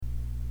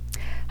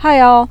Hi,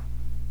 all.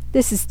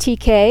 This is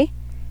TK,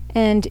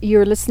 and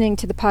you're listening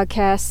to the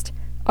podcast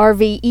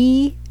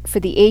RVE for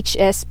the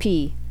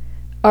HSP.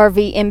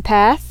 RV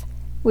Empath,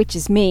 which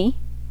is me,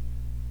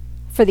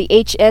 for the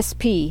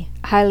HSP,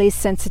 highly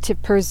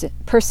sensitive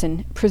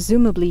person,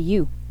 presumably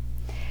you.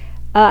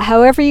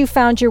 However you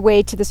found your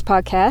way to this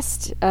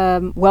podcast,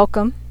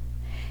 welcome.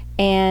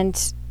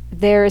 And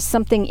there is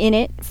something in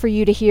it for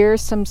you to hear,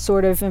 some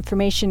sort of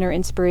information or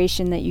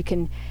inspiration that you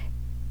can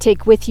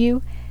take with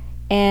you,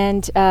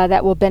 and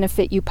that will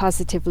benefit you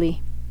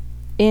positively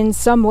in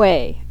some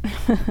way.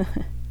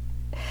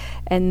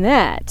 And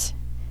that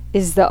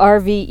is the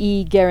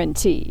RVE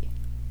guarantee.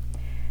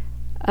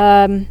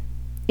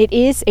 It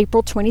is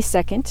April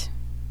 22nd,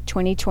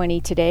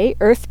 2020 today,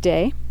 Earth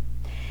Day,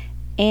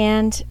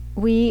 and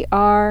we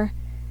are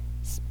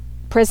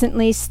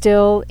presently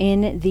still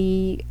in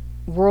the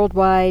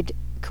worldwide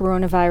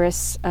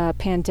coronavirus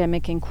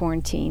pandemic and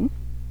quarantine.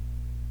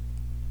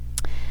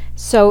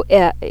 So,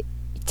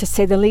 to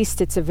say the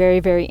least, it's a very,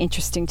 very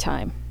interesting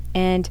time.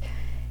 And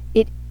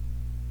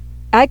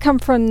I come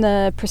from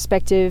the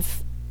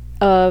perspective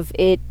of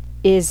it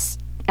is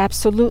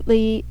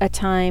absolutely a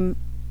time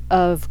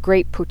of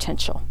great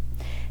potential.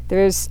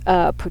 There's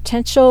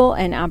potential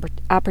and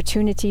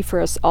opportunity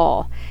for us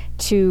all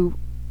to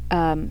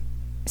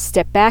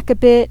step back a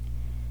bit,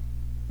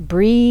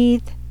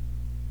 breathe,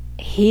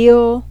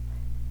 heal,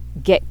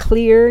 get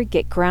clear,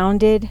 get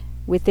grounded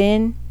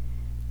within,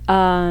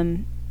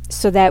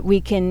 so that we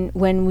can,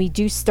 when we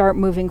do start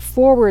moving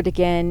forward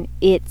again,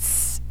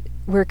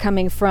 we're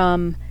coming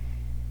from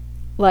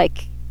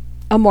like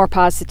a more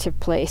positive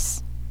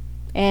place.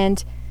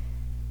 And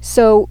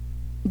so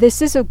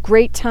this is a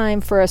great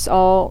time for us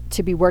all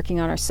to be working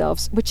on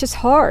ourselves, which is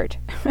hard.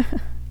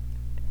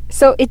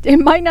 So it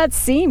might not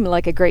seem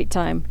like a great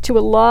time to a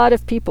lot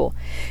of people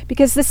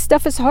because this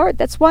stuff is hard.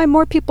 That's why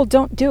more people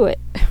don't do it.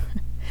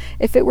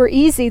 If it were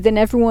easy, then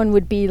everyone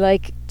would be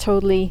like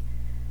totally,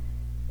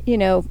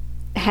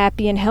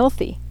 happy and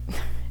healthy.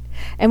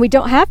 And we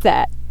don't have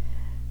that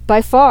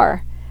by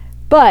far.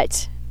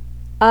 But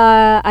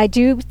I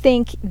do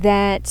think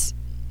that,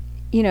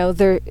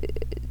 it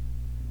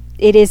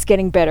is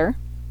getting better.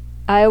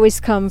 I always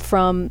come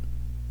from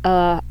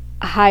a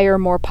higher,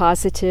 more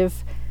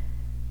positive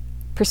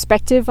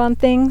perspective on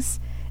things,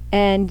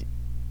 and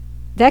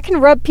that can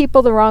rub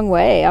people the wrong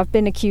way. I've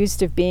been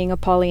accused of being a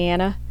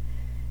Pollyanna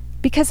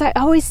because I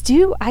always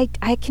do. I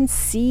can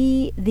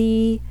see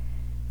the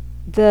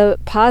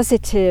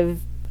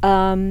positive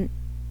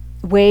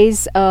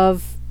ways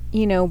of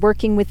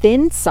working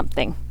within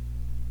something,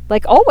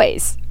 like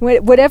always,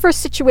 whatever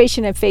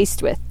situation I'm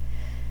faced with,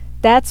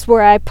 that's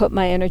where I put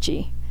my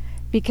energy.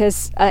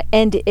 Because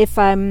and if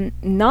I'm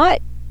not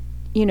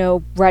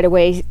right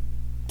away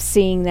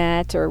seeing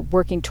that or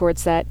working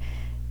towards that,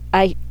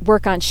 I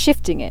work on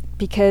shifting it,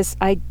 because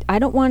I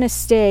don't want to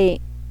stay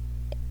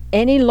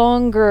any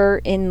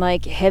longer in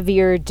like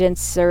heavier,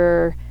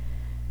 denser,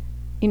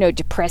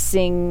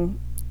 depressing,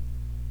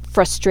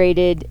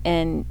 frustrated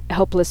and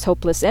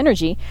hopeless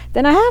energy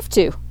than I have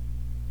to.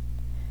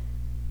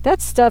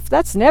 That stuff,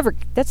 it's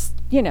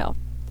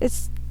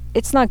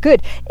not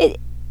good.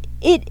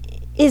 It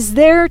is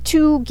there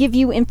to give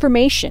you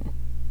information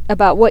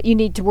about what you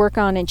need to work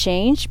on and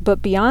change,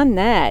 but beyond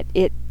that,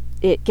 it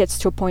gets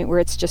to a point where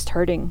it's just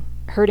hurting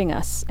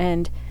us.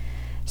 And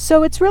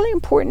so it's really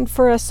important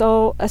for us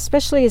all,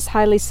 especially as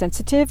highly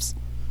sensitives,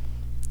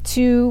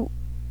 to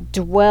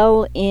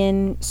dwell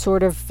in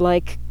sort of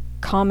like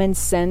common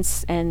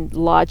sense and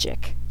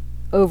logic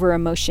over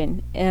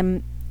emotion.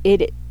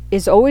 It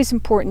is always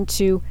important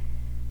to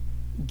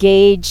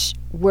gauge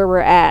where we're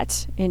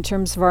at in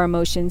terms of our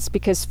emotions,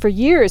 because for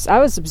years I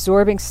was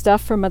absorbing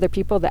stuff from other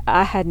people that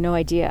I had no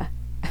idea.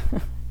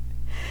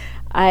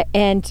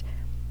 And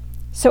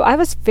so I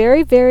was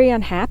very, very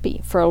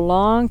unhappy for a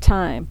long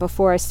time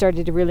before I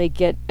started to really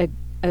get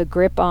a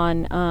grip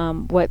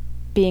on what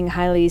being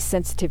highly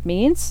sensitive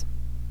means.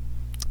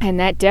 And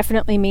that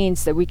definitely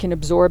means that we can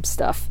absorb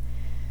stuff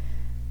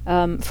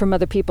from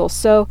other people.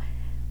 So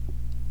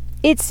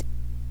it's,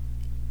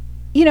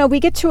 we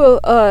get to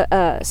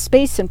a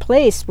space and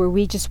place where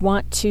we just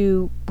want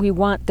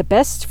the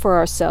best for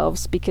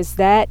ourselves, because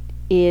that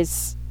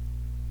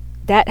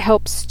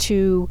helps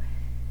to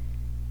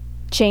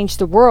change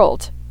the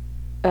world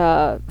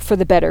for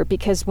the better.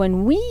 Because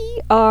when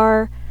we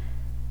are,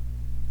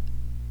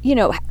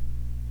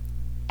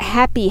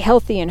 happy,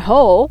 healthy, and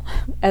whole,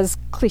 as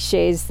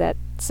cliche as that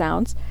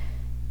sounds,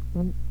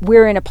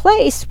 we're in a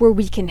place where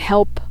we can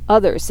help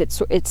others.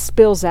 It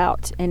spills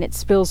out and it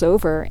spills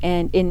over,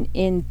 and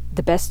in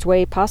the best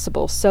way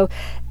possible. So,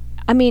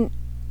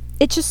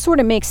 it just sort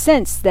of makes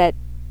sense that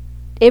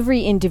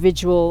every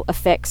individual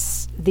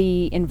affects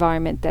the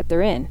environment that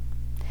they're in.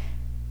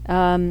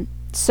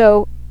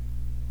 So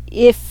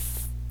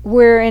if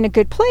we're in a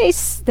good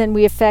place, then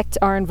we affect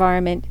our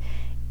environment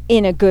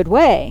in a good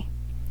way.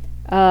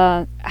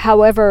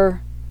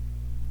 However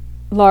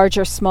large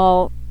or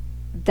small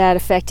that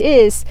effect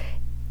is,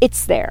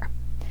 it's there.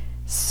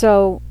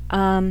 So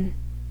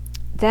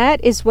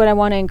that is what I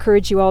want to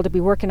encourage you all to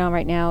be working on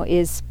right now,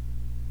 is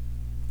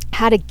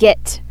how to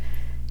get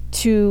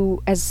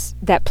to as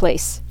that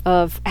place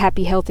of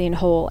happy, healthy, and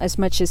whole as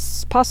much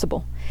as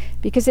possible.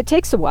 Because it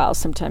takes a while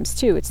sometimes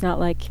too. It's not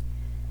like,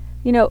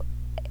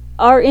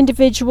 our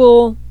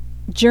individual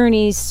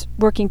journeys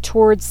working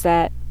towards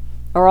that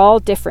are all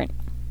different.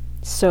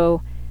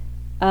 So,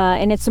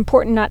 and it's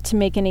important not to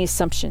make any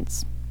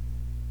assumptions.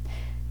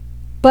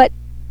 But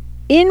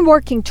in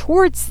working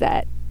towards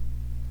that,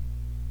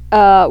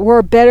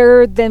 we're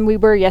better than we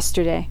were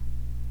yesterday,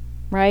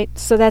 right?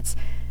 So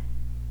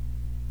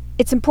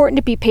it's important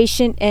to be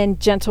patient and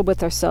gentle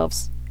with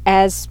ourselves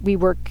as we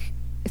work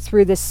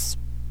through this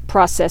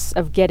process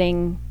of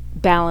getting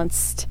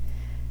balanced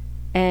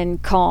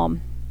and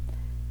calm,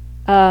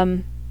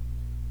 and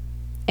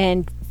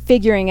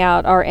figuring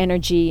out our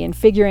energy and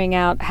figuring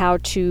out how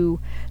to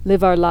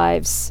live our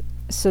lives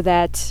so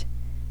that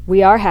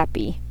we are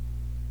happy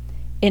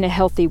in a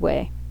healthy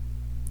way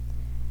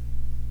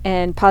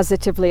and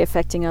positively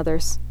affecting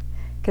others.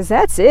 Because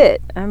that's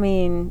it. I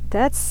mean,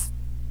 that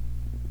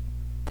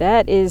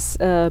is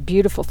a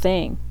beautiful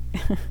thing.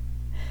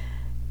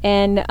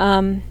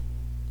 And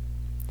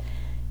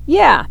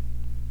yeah.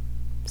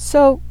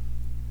 So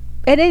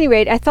at any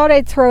rate, I thought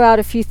I'd throw out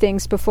a few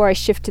things before I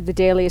shift to the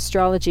daily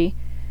astrology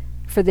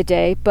for the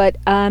day. But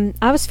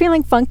I was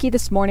feeling funky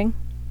this morning.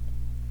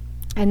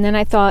 And then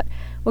I thought,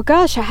 well,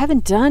 gosh, I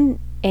haven't done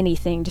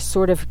anything to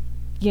sort of,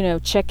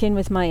 check in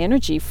with my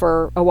energy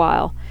for a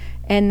while.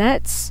 And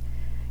that's,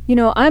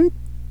 I'm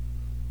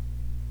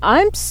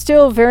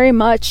still very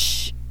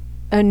much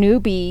a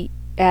newbie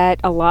at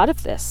a lot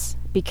of this,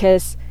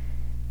 because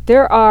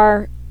there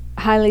are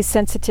highly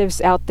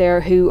sensitives out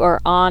there who are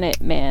on it,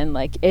 man.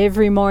 Like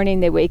every morning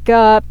they wake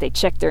up, they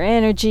check their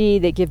energy,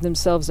 they give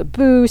themselves a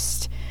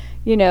boost,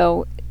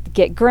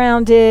 get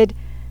grounded,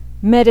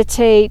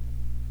 meditate.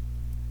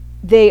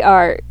 They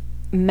are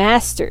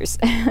masters.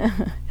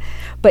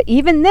 But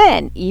even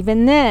then,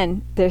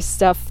 there's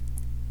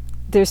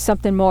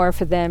something more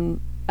for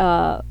them,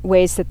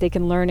 ways that they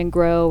can learn and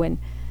grow and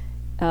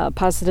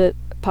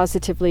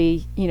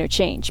positively,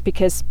 change.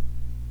 Because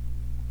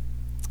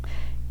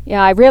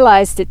I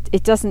realized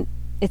it doesn't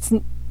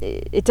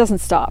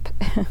stop.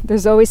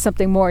 There's always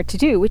something more to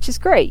do, which is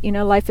great.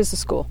 Life is a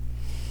school.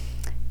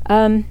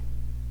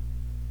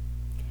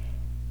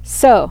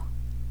 So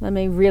let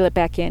me reel it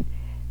back in.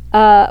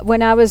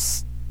 When I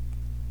was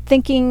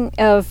thinking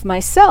of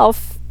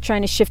myself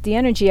trying to shift the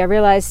energy, I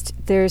realized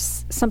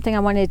there's something I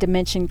wanted to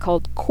mention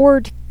called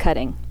cord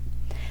cutting.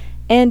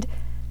 And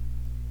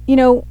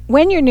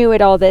when you're new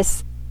at all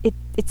this,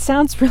 it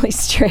sounds really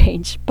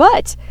strange,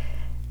 but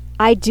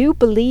I do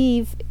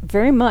believe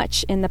very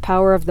much in the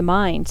power of the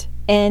mind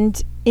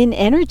and in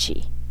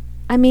energy.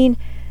 I mean,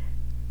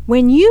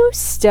 when you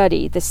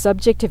study the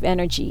subject of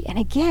energy, and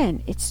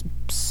again, it's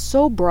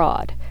so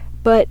broad,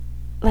 but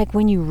like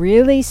when you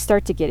really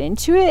start to get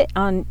into it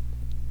on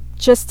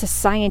just a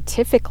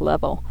scientific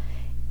level,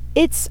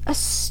 it's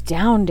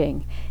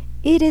astounding.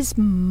 It is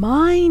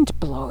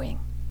mind-blowing.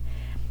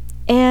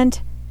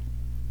 And,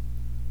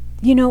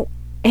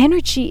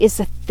 energy is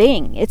a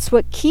thing. It's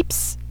what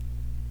keeps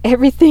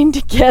everything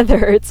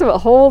together. It's what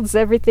holds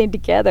everything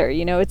together.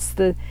 It's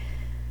the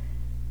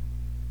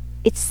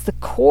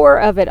core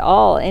of it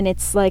all. And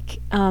it's like,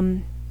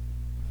 oh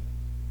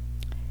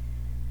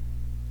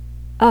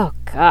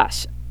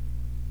gosh,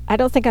 I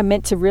don't think I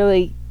meant to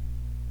really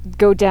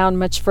go down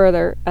much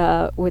further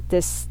with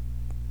this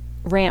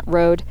rant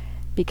road,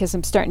 because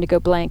I'm starting to go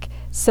blank.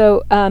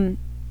 So at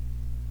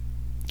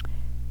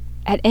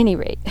any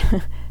rate,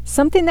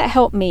 something that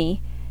helped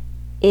me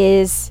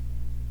is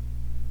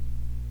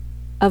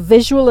a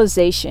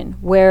visualization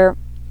where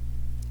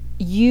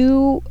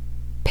you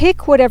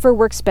pick whatever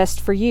works best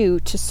for you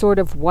to sort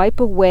of wipe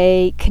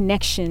away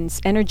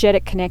connections,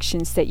 energetic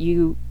connections that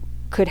you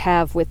could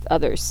have with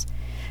others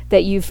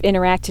that you've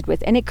interacted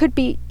with. And it could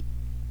be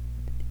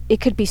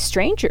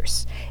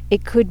strangers.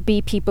 It could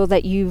be people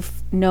that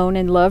you've known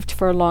and loved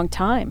for a long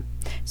time.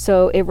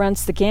 So it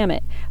runs the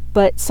gamut.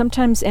 But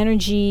sometimes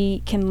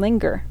energy can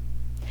linger.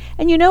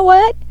 And you know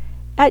what?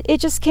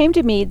 It just came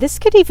to me, this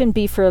could even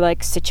be for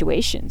like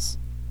situations.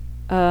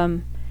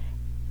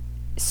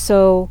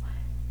 So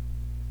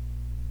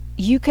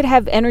you could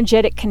have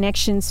energetic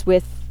connections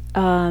with,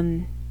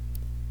 even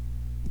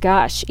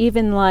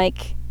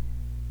like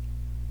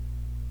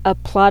a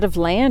plot of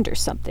land or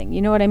something.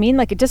 You know what I mean?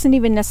 Like it doesn't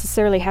even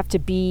necessarily have to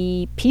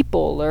be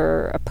people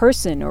or a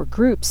person or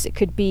groups. It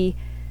could be,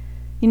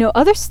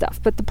 other stuff.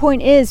 But the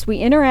point is, we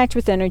interact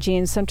with energy,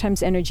 and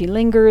sometimes energy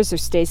lingers or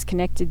stays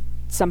connected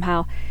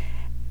somehow.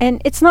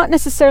 And it's not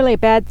necessarily a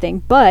bad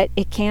thing, but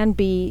it can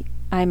be,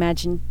 I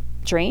imagine,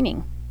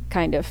 draining,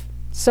 kind of.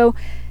 So,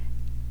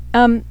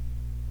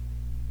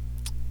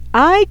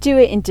 I do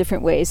it in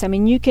different ways. I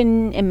mean, you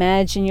can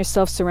imagine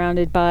yourself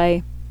surrounded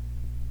by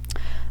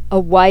a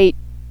white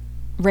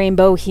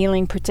rainbow,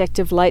 healing,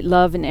 protective light,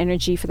 love, and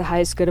energy for the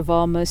highest good of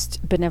all,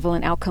 most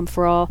benevolent outcome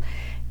for all.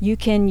 You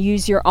can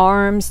use your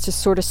arms to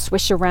sort of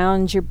swish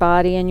around your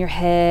body and your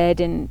head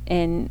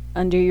and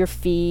under your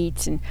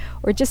feet,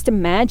 or just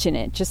imagine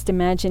it. Just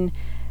imagine.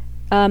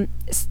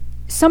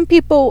 Some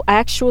people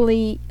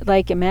actually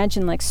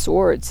imagine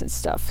swords and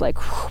stuff, like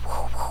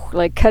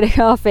cutting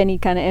off any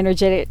kind of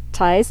energetic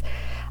ties.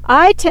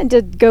 I tend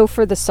to go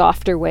for the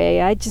softer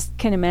way. I just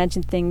can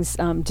imagine things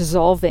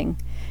dissolving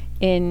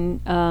in,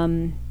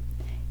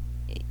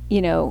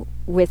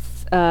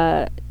 with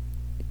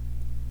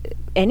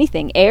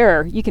anything,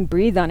 air. You can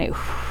breathe on it,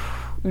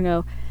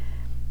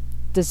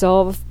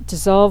 dissolve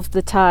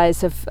the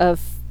ties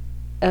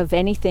of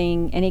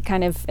anything, any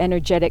kind of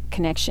energetic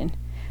connection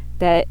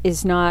that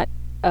is not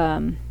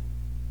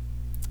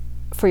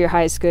for your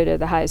highest good or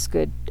the highest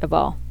good of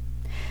all.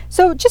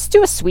 So just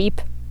do a sweep,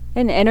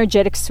 an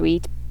energetic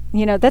sweep.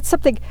 That's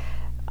something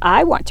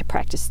I want to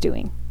practice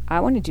doing. I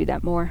want to do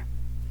that more.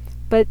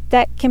 But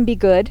that can be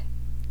good.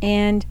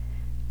 And,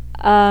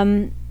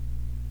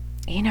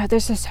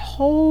 there's this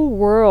whole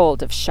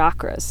world of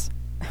chakras.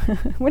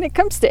 When it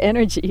comes to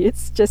energy,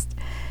 it's just,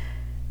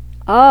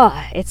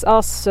 it's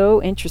all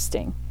so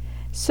interesting.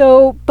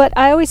 So, but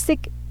I always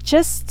think,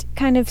 just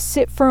kind of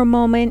sit for a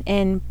moment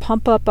and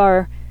pump up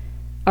our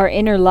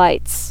inner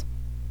lights.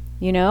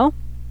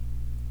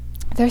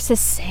 There's this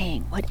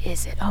saying. What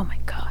is it? Oh my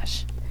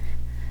gosh.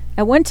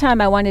 At one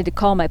time I wanted to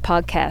call my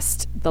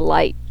podcast The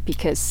Light,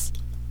 because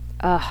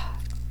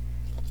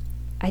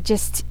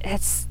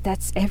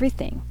that's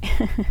everything.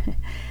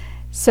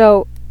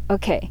 So,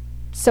 okay.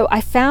 So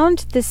I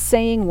found this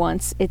saying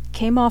once. It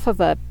came off of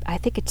I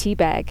think a tea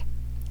bag.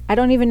 I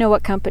don't even know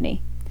what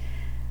company.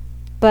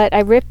 But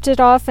I ripped it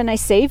off and I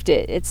saved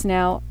it. It's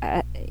now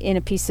in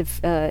a piece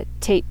of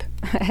tape.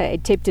 I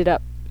taped it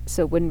up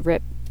so it wouldn't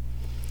rip.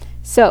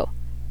 So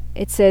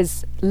it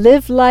says,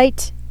 live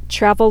light,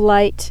 travel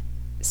light,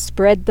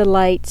 spread the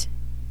light,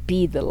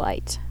 be the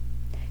light.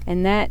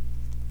 And that,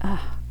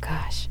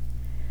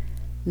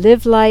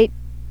 live light,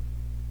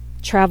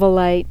 travel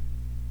light,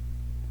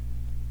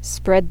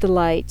 spread the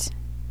light,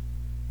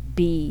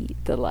 be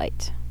the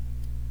light.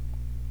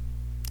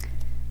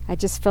 I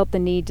just felt the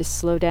need to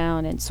slow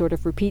down and sort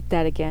of repeat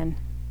that again,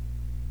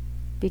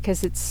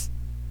 because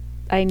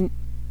I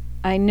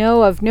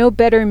know of no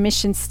better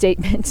mission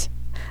statement,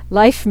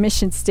 life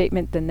mission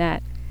statement than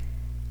that.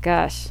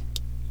 Gosh.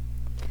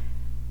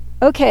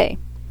 Okay,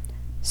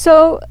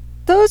 so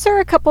those are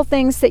a couple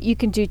things that you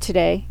can do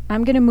today.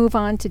 I'm going to move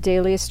on to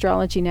daily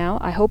astrology now.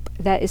 I hope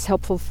that is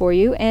helpful for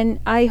you, and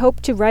I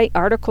hope to write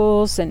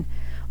articles and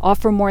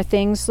offer more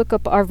things. Look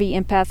up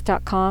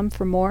rvempath.com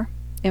for more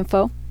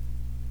info.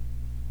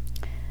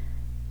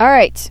 All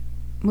right,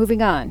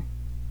 moving on.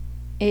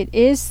 It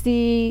is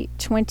the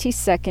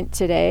 22nd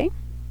today,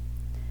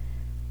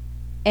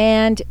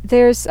 and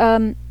there's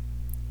a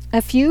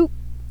few,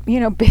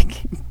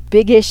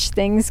 big-ish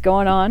things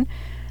going on.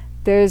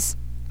 There's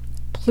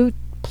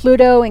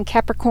Pluto in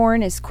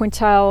Capricorn is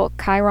quintile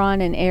Chiron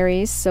in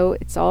Aries, so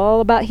it's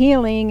all about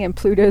healing, and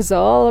Pluto's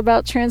all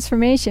about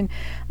transformation.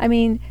 I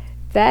mean,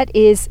 that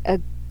is a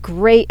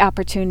great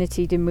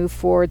opportunity to move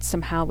forward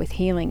somehow with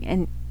healing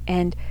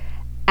and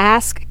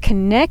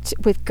connect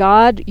with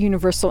God,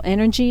 universal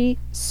energy,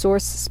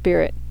 source,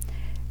 spirit,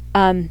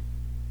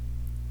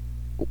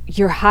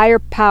 your higher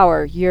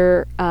power,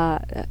 your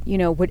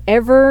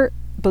whatever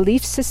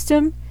belief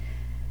system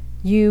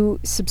you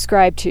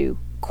subscribe to,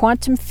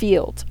 quantum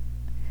field,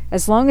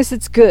 as long as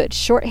it's good.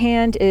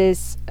 Shorthand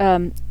is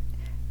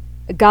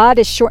God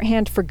is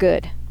shorthand for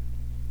good,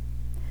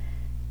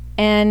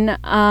 and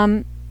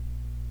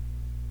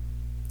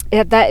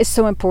that is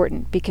so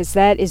important, because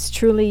that is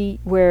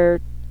truly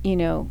where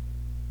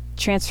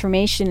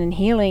transformation and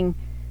healing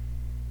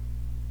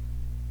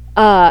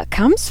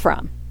comes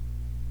from.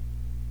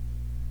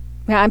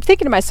 Now, I'm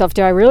thinking to myself,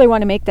 do I really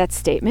want to make that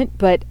statement?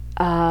 But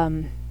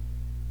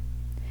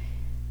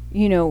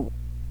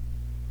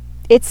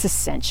it's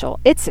essential.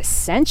 It's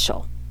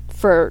essential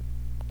for,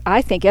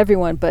 I think,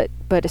 everyone, but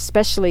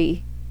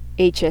especially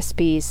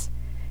HSPs,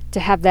 to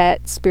have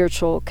that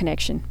spiritual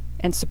connection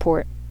and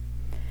support.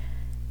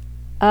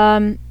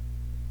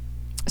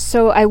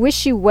 So I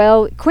wish you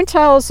well.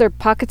 Quintiles are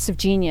pockets of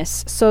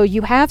genius. So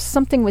you have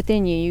something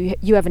within you.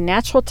 You have a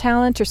natural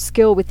talent or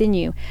skill within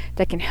you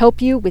that can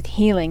help you with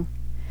healing.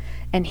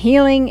 And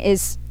healing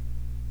is,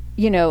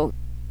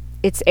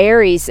 it's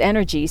Aries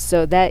energy.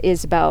 So that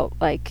is about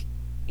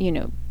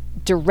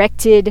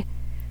directed,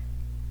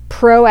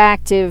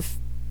 proactive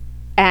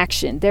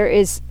action. There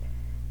is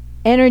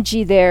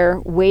energy there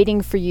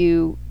waiting for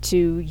you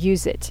to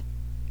use it.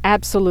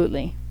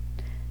 Absolutely.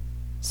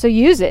 So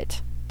use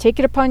it. Take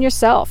it upon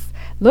yourself.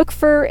 Look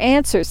for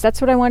answers.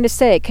 That's what I wanted to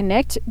say.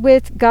 Connect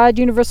with God,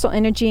 universal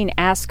energy, and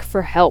ask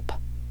for help.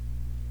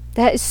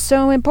 That is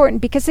so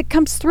important, because it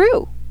comes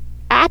through.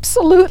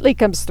 Absolutely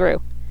comes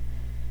through.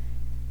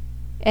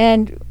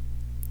 And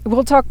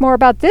we'll talk more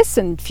about this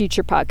in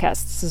future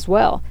podcasts as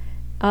well.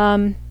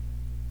 But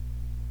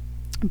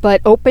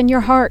open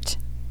your heart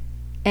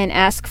and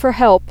ask for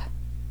help,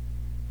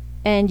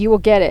 and you will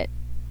get it.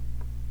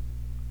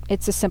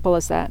 It's as simple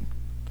as that.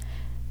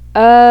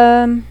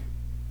 Okay.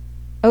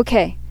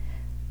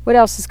 What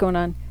else is going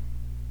on?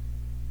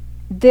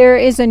 There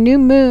is a new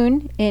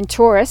moon in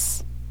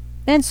Taurus,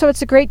 and so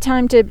it's a great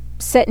time to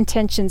set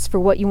intentions for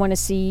what you want to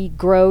see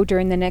grow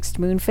during the next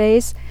moon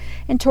phase.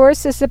 And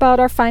Taurus is about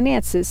our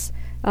finances,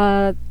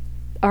 our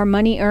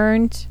money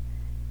earned,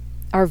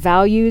 our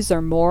values,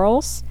 our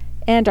morals,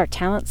 and our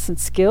talents and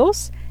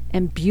skills,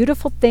 and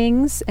beautiful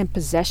things and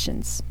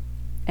possessions,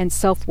 and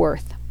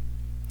self-worth.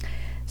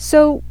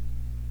 So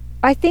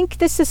I think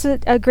this is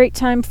a great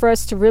time for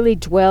us to really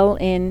dwell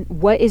in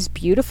what is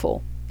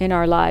beautiful in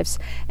our lives.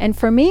 And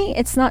for me,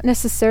 it's not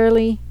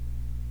necessarily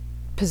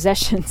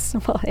possessions,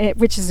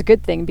 which is a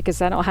good thing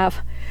because I don't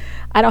have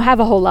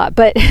a whole lot.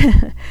 But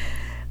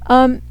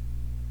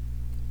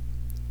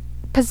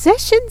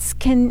possessions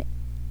can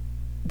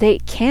be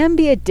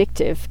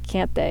addictive,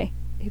 can't they?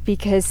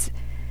 Because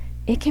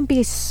it can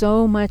be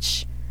so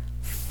much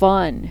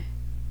fun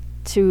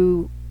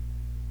to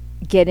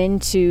get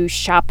into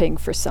shopping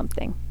for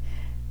something.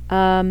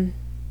 But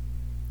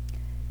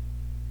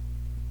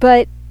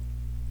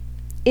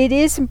it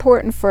is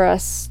important for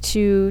us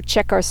to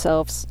check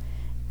ourselves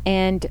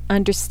and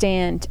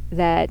understand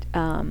that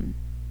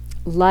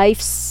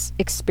life's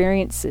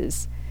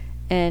experiences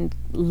and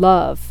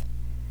love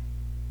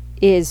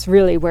is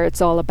really where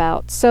it's all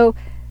about. So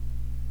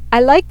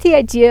I like the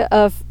idea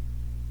of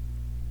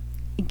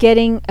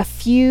getting a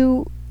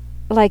few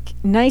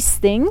nice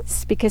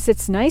things, because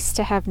it's nice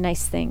to have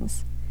nice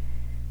things,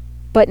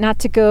 but not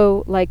to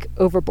go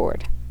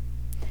overboard.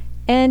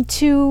 And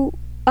to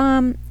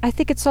I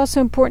think it's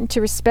also important to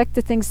respect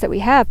the things that we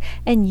have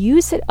and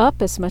use it up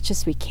as much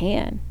as we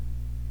can,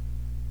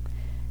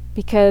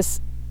 because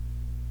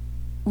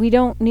we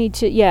don't need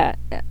to.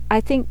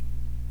 I think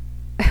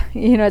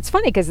it's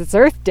funny because it's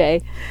Earth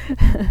Day.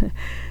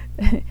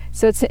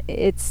 So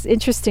it's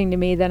interesting to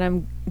me that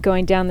I'm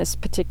going down this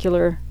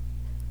particular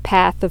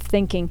path of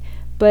thinking,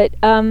 but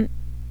I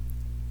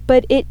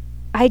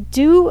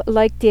do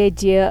like the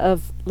idea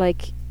of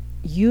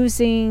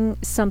using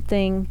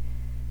something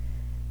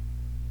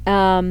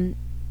and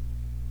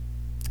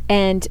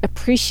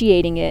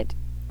appreciating it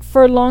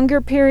for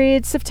longer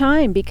periods of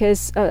time,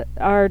 because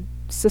our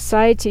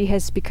society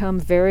has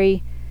become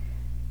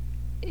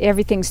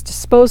everything's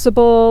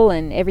disposable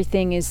and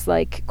everything is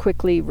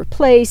quickly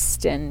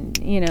replaced, and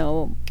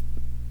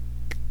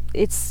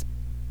it's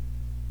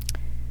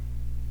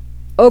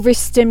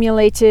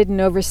overstimulated and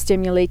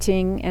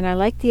overstimulating. And I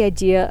like the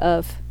idea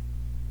of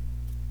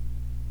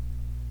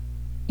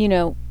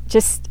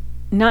just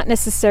not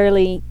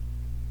necessarily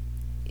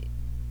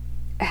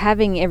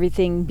having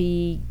everything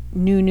be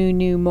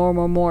new,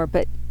 more,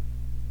 but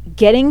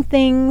getting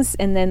things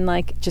and then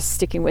just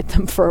sticking with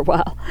them for a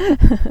while.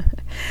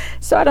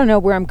 So I don't know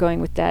where I'm going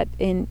with that.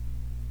 I'm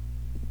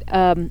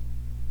going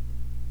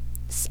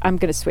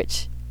to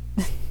switch.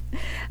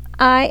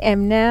 I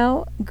am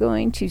now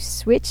going to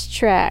switch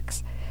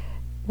tracks.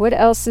 What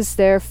else is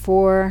there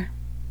for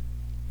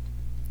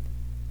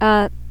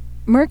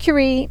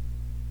Mercury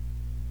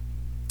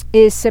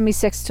is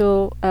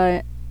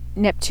semisextile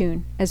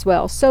Neptune as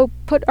well. So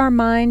put our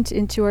mind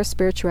into our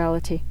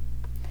spirituality,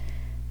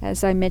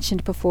 as I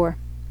mentioned before.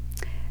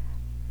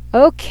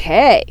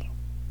 Okay,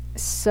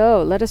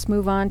 so let us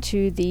move on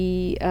to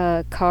the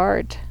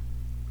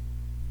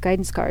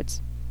guidance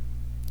cards.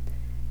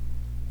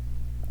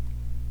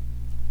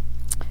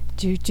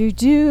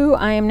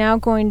 I am now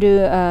going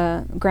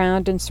to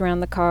ground and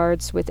surround the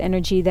cards with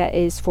energy that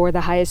is for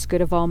the highest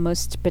good of all,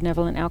 most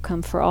benevolent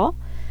outcome for all.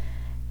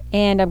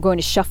 And I'm going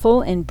to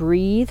shuffle and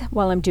breathe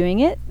while I'm doing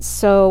it.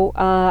 So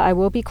I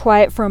will be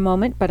quiet for a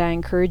moment, but I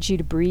encourage you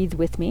to breathe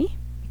with me,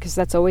 because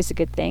that's always a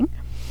good thing.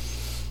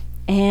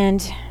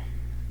 And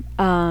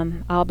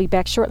I'll be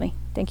back shortly.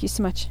 Thank you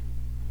so much.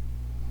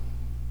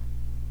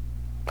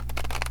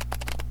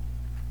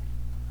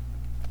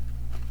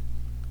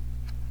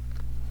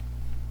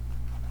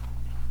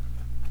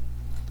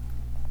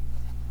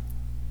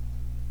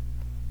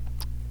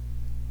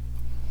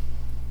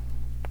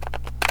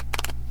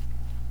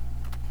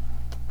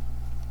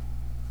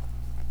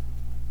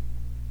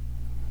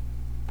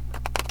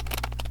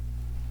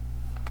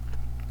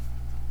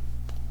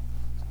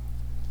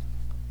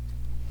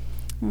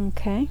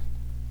 Okay.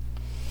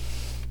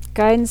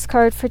 Guidance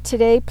card for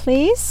today,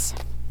 please.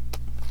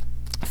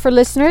 For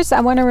listeners,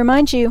 I want to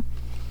remind you,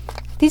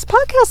 these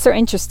podcasts are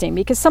interesting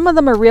because some of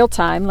them are real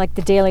time, like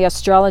the daily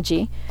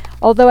astrology.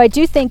 Although I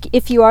do think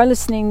if you are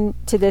listening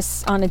to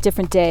this on a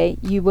different day,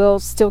 you will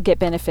still get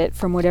benefit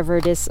from whatever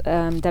it is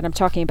that I'm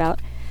talking about.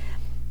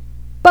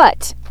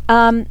 But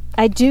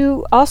I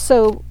do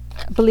also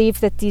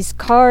believe that these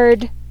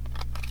card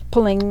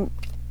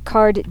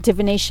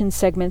divination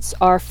segments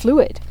are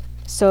fluid.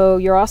 So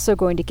you're also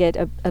going to get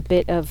a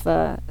bit of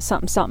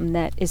something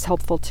that is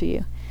helpful to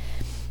you.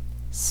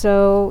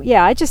 So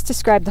yeah, I just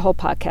described the whole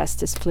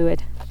podcast as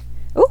fluid.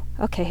 Oh,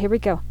 okay, here we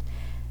go.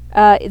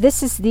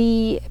 This is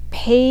the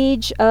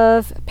Page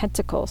of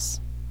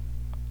Pentacles.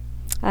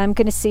 I'm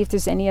going to see if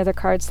there's any other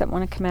cards that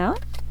want to come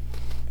out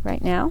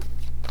right now.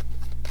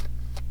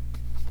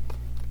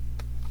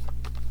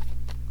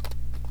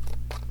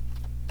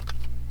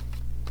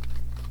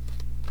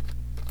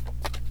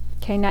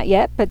 Okay, not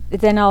yet, but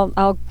then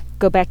I'll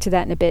go back to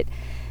that in a bit.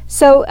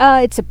 So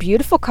it's a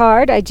beautiful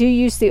card. I do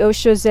use the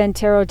Osho Zen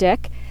Tarot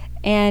deck,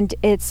 and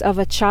it's of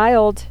a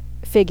child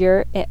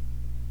figure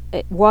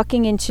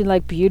walking into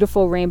like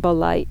beautiful rainbow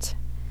light,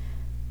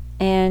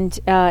 and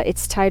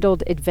it's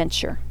titled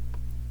Adventure.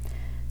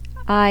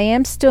 I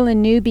am still a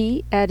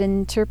newbie at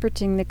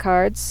interpreting the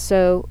cards,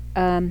 so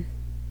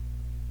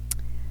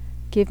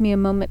give me a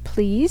moment,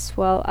 please,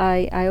 while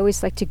I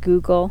always like to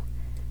Google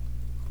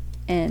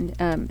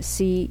and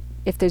see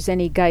if there's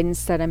any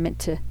guidance that I'm meant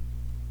to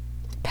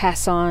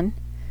pass on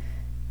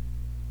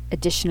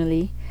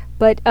additionally.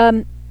 But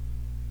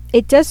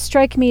it does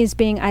strike me as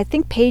being, I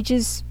think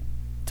pages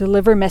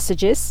deliver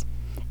messages,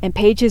 and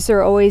pages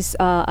are always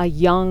a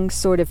young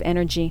sort of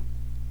energy.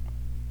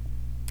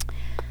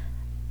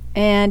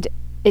 And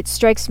it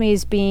strikes me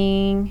as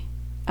being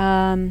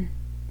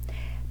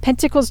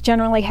pentacles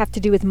generally have to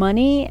do with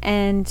money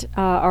and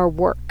our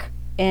work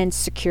and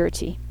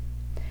security.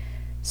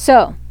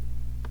 So,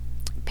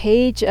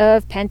 Page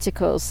of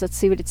Pentacles. Let's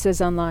see what it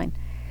says online.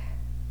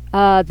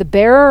 The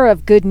bearer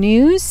of good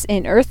news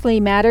in earthly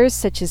matters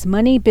such as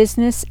money,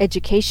 business,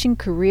 education,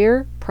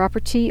 career,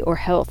 property, or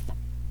health.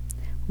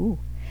 Ooh.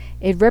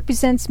 It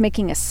represents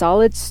making a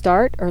solid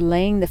start or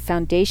laying the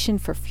foundation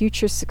for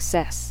future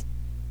success.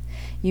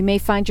 You may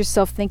find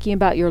yourself thinking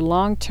about your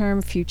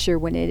long-term future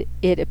when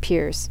it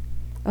appears.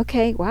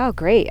 Okay, wow,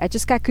 great. I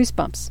just got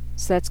goosebumps,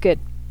 so that's good.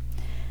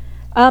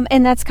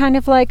 And that's kind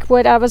of like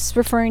what I was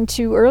referring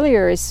to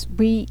earlier.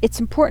 It's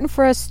important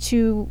for us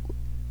to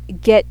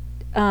get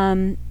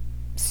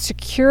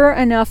secure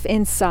enough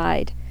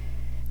inside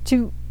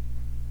to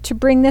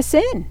bring this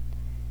in,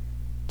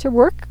 to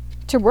work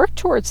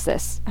towards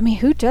this. I mean,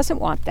 who doesn't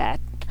want that,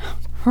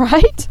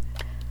 right?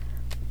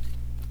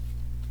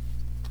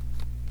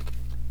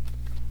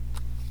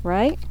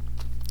 Right?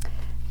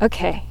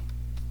 Okay.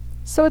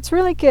 So it's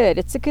really good.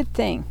 It's a good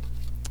thing.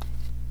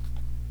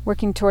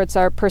 Working towards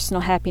our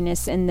personal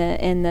happiness in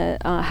the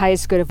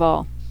highest good of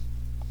all.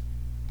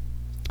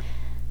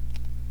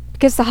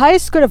 Because the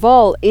highest good of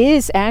all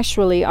is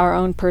actually our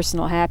own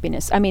personal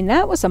happiness. I mean,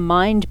 that was a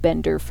mind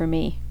bender for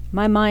me.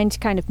 My mind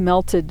kind of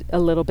melted a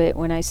little bit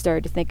when I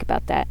started to think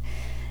about that.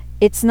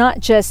 It's not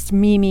just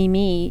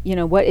me,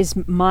 what is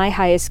my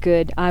highest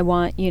good? I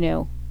want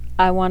to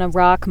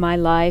rock my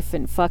life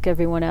and fuck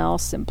everyone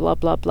else and blah,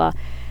 blah, blah.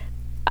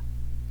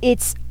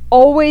 It's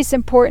always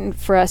important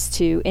for us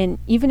to, and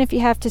even if you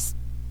have to,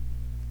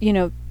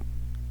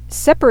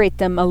 separate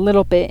them a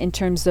little bit in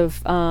terms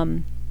of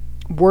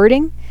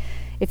wording.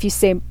 If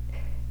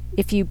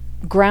you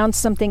ground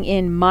something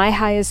in my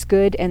highest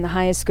good and the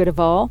highest good of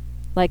all,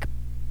 like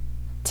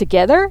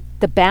together,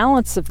 the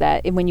balance of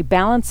that, and when you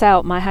balance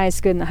out my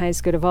highest good and the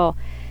highest good of all,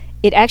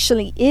 it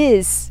actually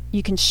is,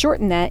 you can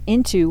shorten that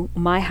into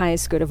my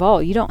highest good of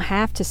all. You don't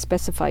have to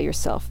specify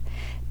yourself,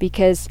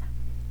 because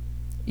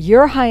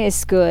your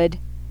highest good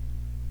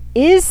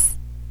is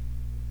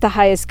the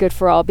highest good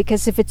for all.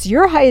 Because if it's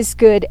your highest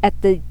good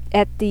at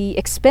the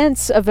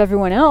expense of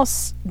everyone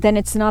else, then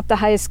it's not the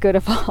highest good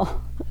of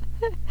all.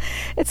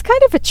 It's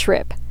kind of a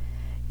trip.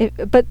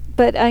 But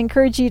I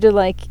encourage you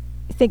to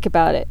think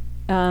about it,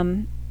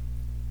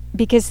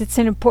 because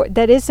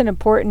that is an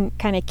important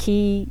kind of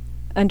key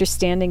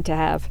understanding to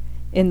have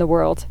in the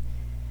world.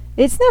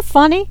 Isn't that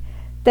funny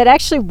that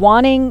actually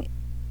wanting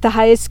the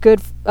highest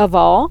good of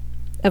all,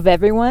 of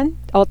everyone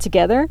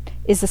altogether,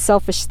 is a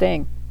selfish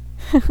thing?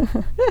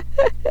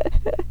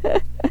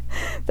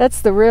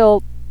 That's the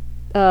real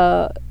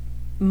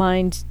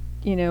mind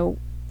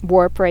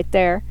warp right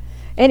there.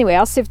 Anyway,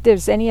 I'll see if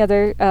there's any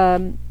other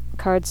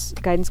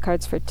guidance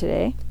cards for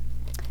today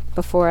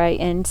before I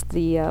end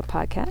the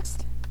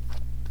podcast.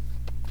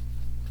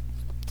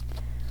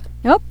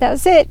 Nope, that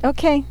was it.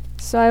 Okay,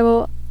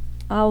 so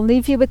I'll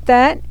leave you with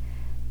that,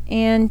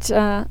 and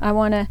I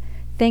want to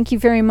thank you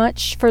very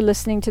much for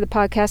listening to the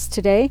podcast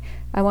today.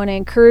 I want to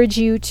encourage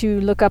you to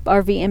look up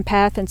RV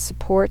Empath and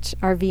support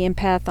RV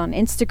Empath on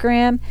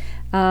Instagram.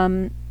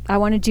 I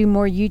want to do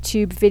more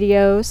YouTube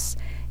videos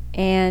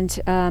and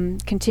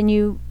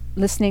continue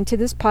listening to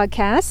this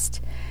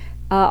podcast.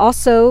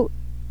 Also,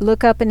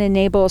 look up and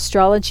enable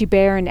Astrology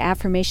Bear and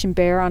Affirmation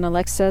Bear on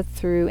Alexa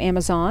through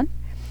Amazon.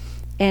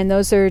 And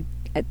those are,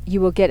 you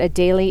will get a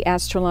daily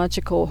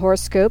astrological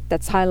horoscope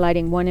that's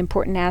highlighting one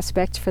important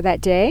aspect for that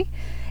day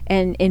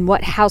and in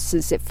what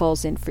houses it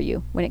falls in for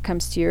you when it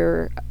comes to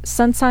your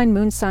sun sign,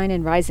 moon sign,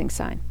 and rising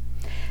sign.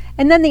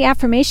 And then the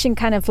affirmation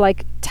kind of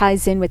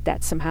ties in with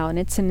that somehow, and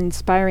it's an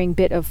inspiring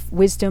bit of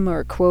wisdom or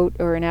a quote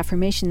or an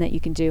affirmation that you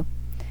can do,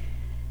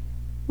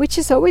 which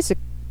is always a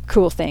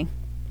cool thing.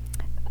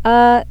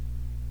 And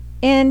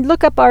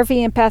look up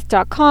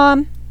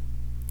rvempath.com.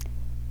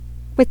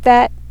 With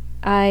that,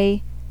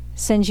 I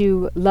send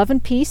you love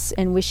and peace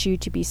and wish you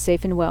to be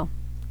safe and well.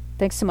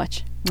 Thanks so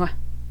much. Mwah.